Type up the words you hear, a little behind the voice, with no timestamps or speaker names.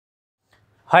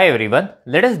Hi everyone,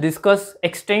 let us discuss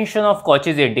extension of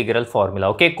Cauchy's integral formula.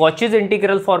 Okay, Cauchy's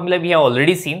integral formula we have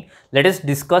already seen. Let us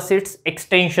discuss its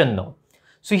extension now.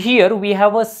 So here we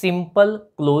have a simple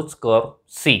closed curve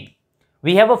C.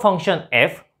 We have a function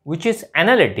f which is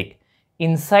analytic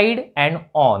inside and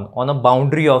on a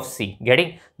boundary of C.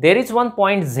 Getting? There is one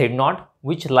point z0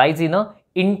 which lies in a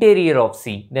interior of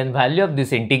C. Then value of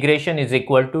this integration is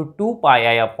equal to 2 pi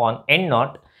I upon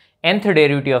n0, nth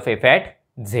derivative of f at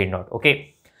z0. Okay.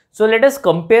 So let us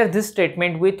compare this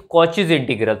statement with Cauchy's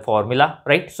integral formula,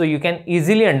 right? So you can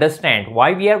easily understand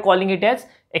why we are calling it as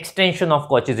extension of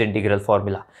Cauchy's integral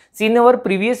formula. See, in our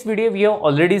previous video, we have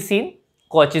already seen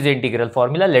Cauchy's integral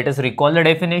formula. Let us recall the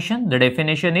definition. The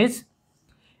definition is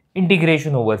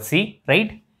integration over C,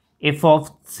 right? F of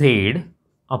z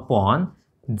upon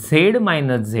z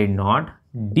minus z0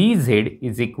 dz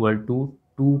is equal to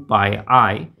 2 pi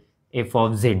I f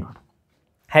of z0.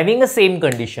 Having the same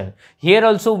condition, here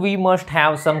also we must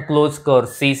have some closed curve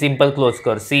C, simple closed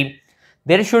curve C.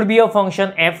 There should be a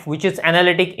function f which is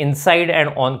analytic inside and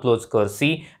on closed curve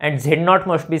C, and z0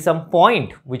 must be some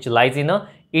point which lies in a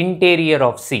interior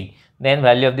of C. Then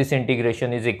value of this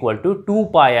integration is equal to 2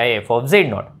 pi I f of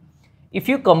z0. If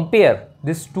you compare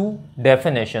these two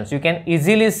definitions, you can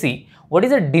easily see what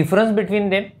is the difference between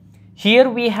them. Here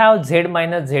we have z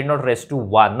minus z0 raised to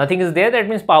 1. Nothing is there, that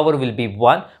means power will be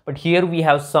 1. But here we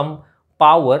have some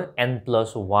power n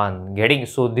plus 1. Getting?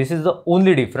 So this is the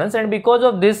only difference, and because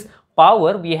of this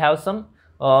power we have some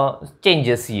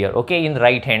changes here, okay, in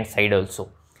right hand side also.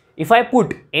 If I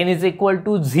put n is equal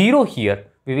to 0 here,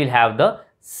 we will have the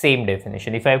same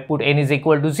definition. If I put n is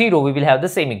equal to 0, we will have the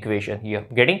same equation here.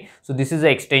 Getting? So this is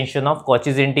the extension of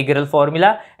Cauchy's integral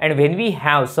formula, and when we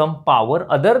have some power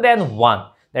other than 1,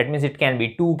 that means it can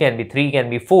be 2, can be 3, can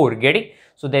be 4. Getting?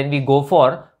 So then we go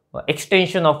for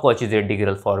extension of Cauchy's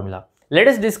integral formula. Let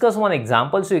us discuss one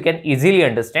example so you can easily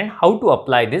understand how to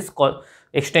apply this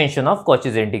extension of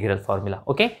Cauchy's integral formula.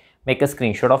 Okay, make a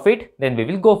screenshot of it, then we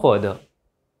will go further.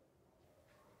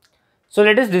 So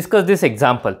let us discuss this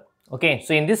example. Okay,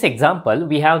 so in this example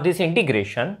we have this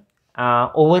integration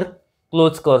over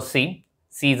closed curve C.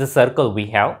 C is a circle we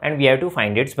have, and we have to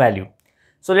find its value.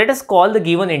 So let us call the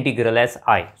given integral as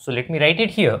I. So let me write it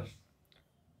here.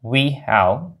 We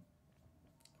have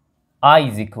I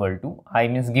is equal to, I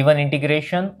means given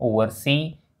integration over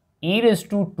C e raised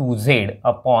to 2z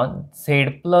upon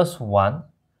z plus 1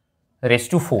 raised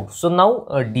to 4. So now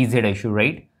dz I should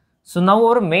write. So now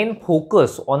our main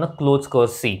focus on a closed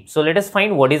curve C. So let us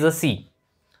find what is a C.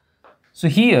 So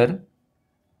here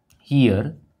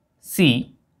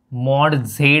C mod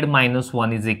z minus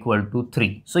 1 is equal to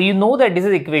 3. So you know that this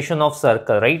is equation of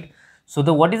circle, right? So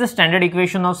what is the standard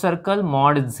equation of circle?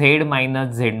 Mod z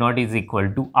minus z0 is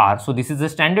equal to r. So this is the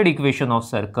standard equation of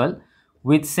circle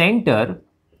with center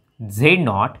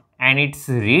z0 and its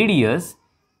radius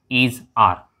is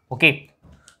r. Okay.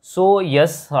 So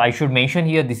yes, I should mention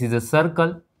here this is a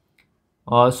circle.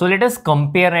 So let us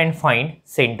compare and find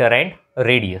center and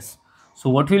radius. So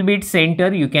what will be its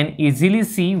center? You can easily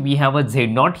see we have a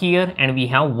z0 here and we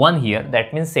have 1 here.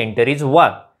 That means center is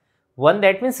 1. 1,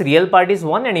 that means real part is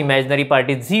 1 and imaginary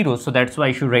part is 0. So that's why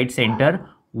I should write center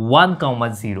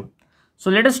 1, 0.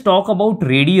 So let us talk about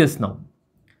radius now.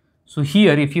 So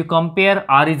here if you compare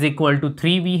r is equal to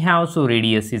 3 we have, so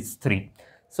radius is 3.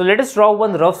 So let us draw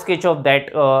one rough sketch of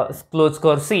that closed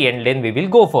curve C, and then we will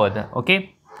go further.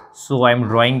 Okay. So I am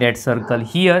drawing that circle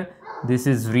here. This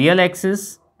is real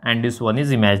axis and this one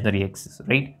is imaginary axis,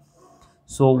 right?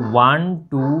 So 1,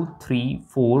 2, 3,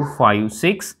 4, 5,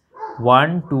 6.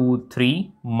 1, 2,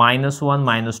 3, minus 1,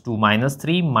 minus 2, minus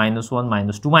 3, minus 1,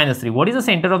 minus 2, minus 3. What is the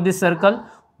center of this circle?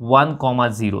 1,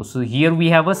 0. So here we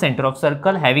have a center of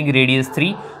circle having radius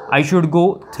 3. I should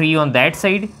go 3 on that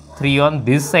side, 3 on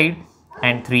this side,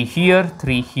 and 3 here,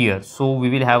 3 here. So we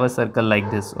will have a circle like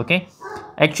this. Okay.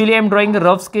 Actually I am drawing a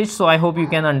rough sketch, so I hope you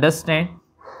can understand.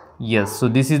 Yes, so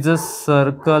this is the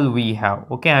circle we have.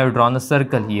 Okay, I have drawn a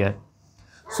circle here.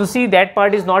 So see, that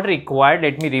part is not required.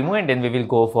 Let me remove and then we will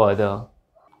go further.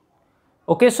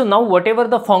 Okay, so now whatever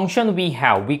the function we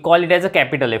have, we call it as a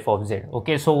capital F of z.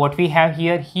 Okay, so what we have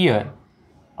here,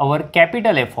 our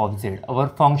capital F of z, our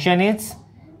function is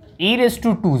e raised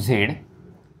to 2z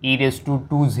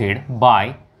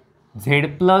by z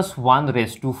plus 1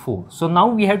 raised to 4. So now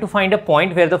we have to find a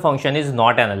point where the function is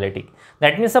not analytic.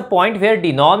 That means a point where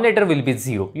denominator will be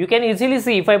 0. You can easily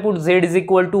see if I put z is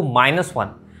equal to minus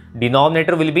 1,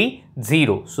 denominator will be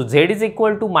 0. So z is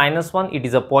equal to minus 1, it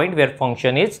is a point where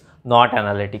function is not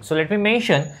analytic. So let me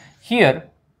mention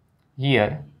here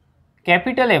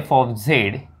capital F of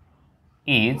z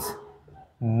is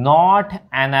not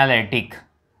analytic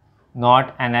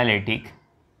not analytic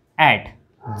at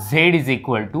z is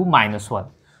equal to -1.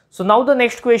 So now the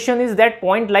next question is, that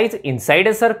point lies inside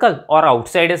a circle or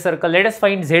outside a circle? Let us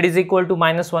find z is equal to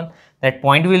 -1. That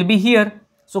point will be here.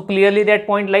 So clearly that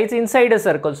point lies inside a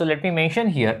circle. So let me mention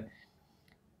here,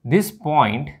 this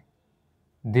point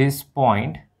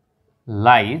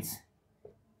lies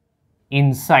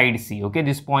inside C. Okay,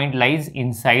 this point lies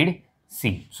inside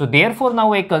C. So therefore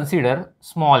now I consider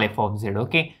small f of z.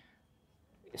 Okay,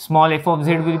 small f of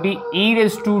z will be e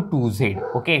raised to 2z.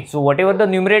 Okay, so whatever the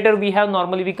numerator we have,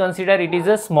 normally we consider it is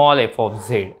a small f of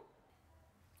z.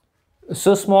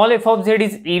 So small f of z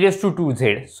is e raised to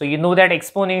 2z. So you know that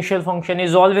exponential function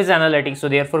is always analytic. So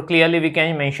therefore clearly we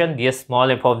can mention this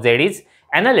small f of z is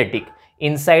analytic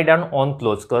inside and on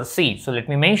closed curve C. So let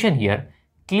me mention here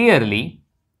clearly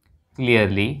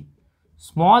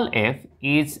small f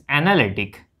is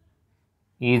analytic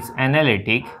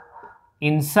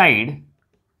inside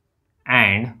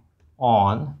and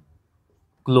on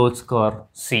closed curve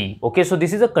C. Okay, so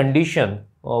this is a condition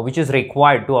which is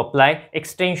required to apply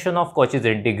extension of Cauchy's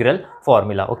integral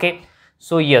formula. Okay,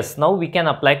 so yes, now we can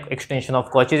apply extension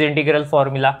of Cauchy's integral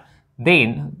formula.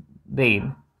 Then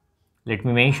let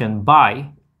me mention,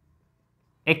 by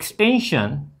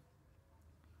extension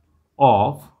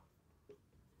of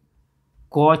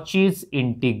Cauchy's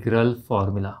integral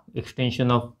formula,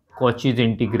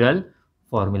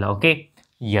 okay,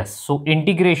 yes, so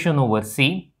integration over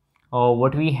C,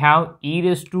 what we have, e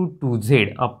raised to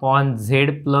 2z upon z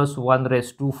plus 1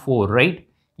 raised to 4, right?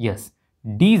 Yes,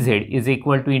 dz is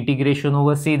equal to integration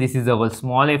over C, this is our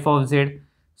small f of z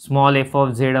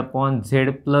upon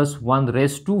z plus 1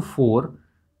 raised to 4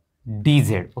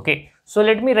 dz. Okay, so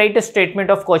let me write a statement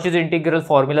of Cauchy's integral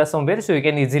formula somewhere so you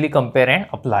can easily compare and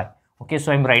apply. Okay,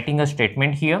 so I'm writing a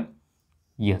statement here.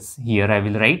 Yes, here I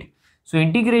will write. So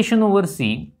integration over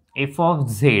C, f of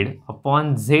z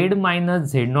upon z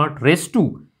minus z naught raised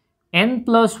to n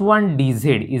plus 1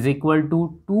 dz is equal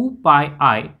to 2 pi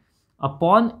I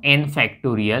upon n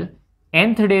factorial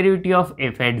nth derivative of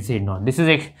f at z naught. This is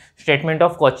a statement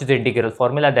of Cauchy's integral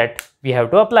formula that we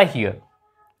have to apply here.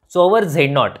 So our z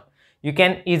naught, you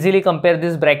can easily compare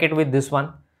this bracket with this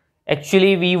one.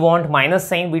 Actually we want minus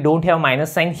sign, we don't have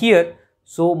minus sign here,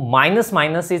 so minus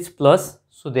is plus,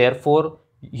 so therefore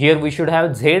here we should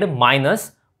have z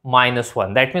minus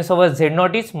 -1, that means our z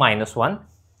naught is -1.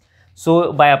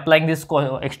 So by applying this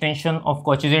extension of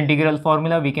Cauchy's integral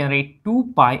formula, we can write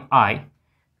 2 pi I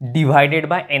divided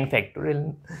by n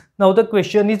factorial. Now the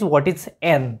question is, what is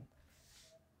n?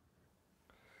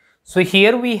 So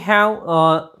here we have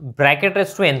bracket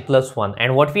raised to n plus 1,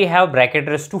 and what we have, bracket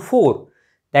raised to 4.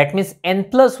 That means n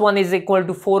plus 1 is equal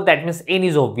to 4. That means n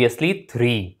is obviously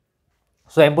 3.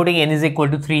 So I am putting n is equal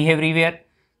to 3 everywhere.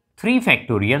 3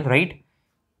 factorial, right?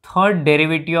 Third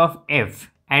derivative of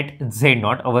f at z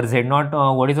naught. Our z naught,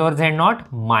 what is our z naught?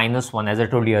 -1, as I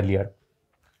told you earlier.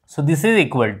 So this is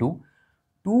equal to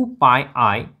 2 pi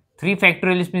I. 3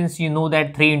 factorial means you know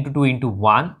that 3 into 2 into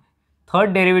 1.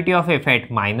 Third derivative of f at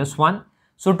 -1.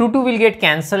 So 2 will get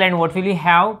cancelled, and what will we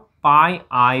have? Pi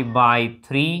I by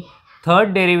 3.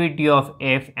 Third derivative of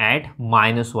f at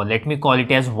 -1. Let me call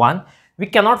it as 1. We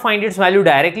cannot find its value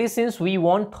directly since we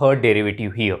want third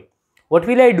derivative here. What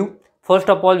will I do? First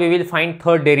of all, we will find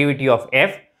third derivative of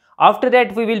f. After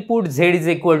that, we will put z is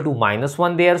equal to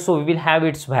 -1 there. So we will have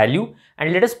its value,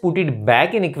 and let us put it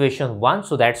back in equation 1.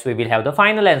 So that's we will have the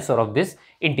final answer of this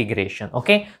integration.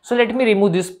 Okay. So let me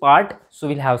remove this part. So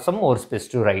we'll have some more space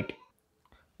to write.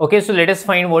 Okay. So let us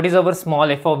find what is our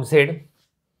small f of z.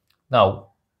 Now,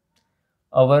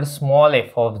 our small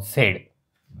f of z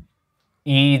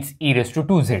is e raised to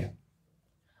 2z.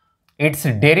 Its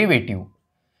derivative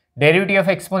of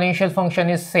exponential function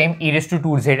is same, e raised to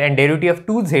 2z, and derivative of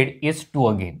 2z is 2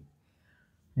 again.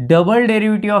 Double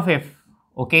derivative of f,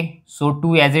 okay, so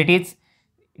 2 as it is,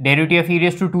 derivative of e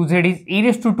raised to 2z is e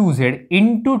raised to 2z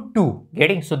into 2,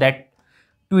 getting, so that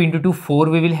 2 into 2, 4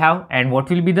 we will have, and what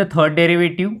will be the third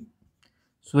derivative?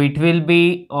 So it will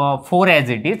be 4 as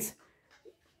it is.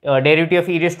 Derivative of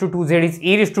e raised to 2z is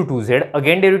e raised to 2z,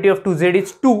 again derivative of 2z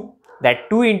is 2, that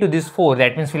 2 into this 4,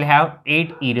 that means we'll have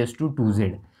 8 e raised to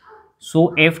 2z.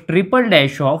 So f triple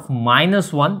dash of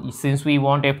 -1, since we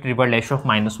want f triple dash of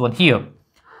 -1 here.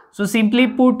 So simply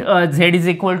put z is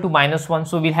equal to -1,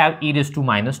 so we'll have e raised to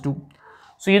 -2.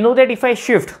 So you know that if I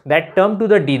shift that term to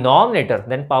the denominator,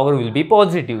 then power will be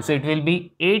positive. So it will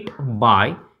be 8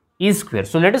 by e square.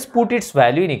 So let us put its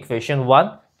value in equation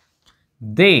 1.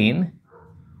 Then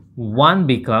 1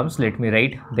 becomes, let me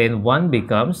write, then 1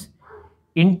 becomes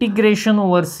integration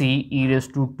over c e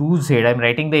raised to 2z. I am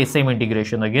writing the same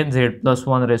integration again, z plus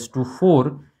 1 raised to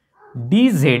 4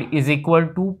 dz is equal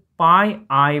to pi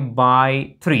I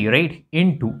by 3, right,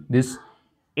 into this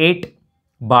 8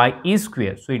 by e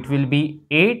square. So it will be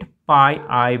 8 pi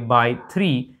I by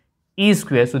 3 e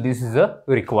square. So this is a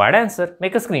required answer.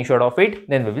 Make a screenshot of it,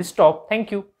 then we will stop.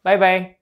 Thank you. Bye bye.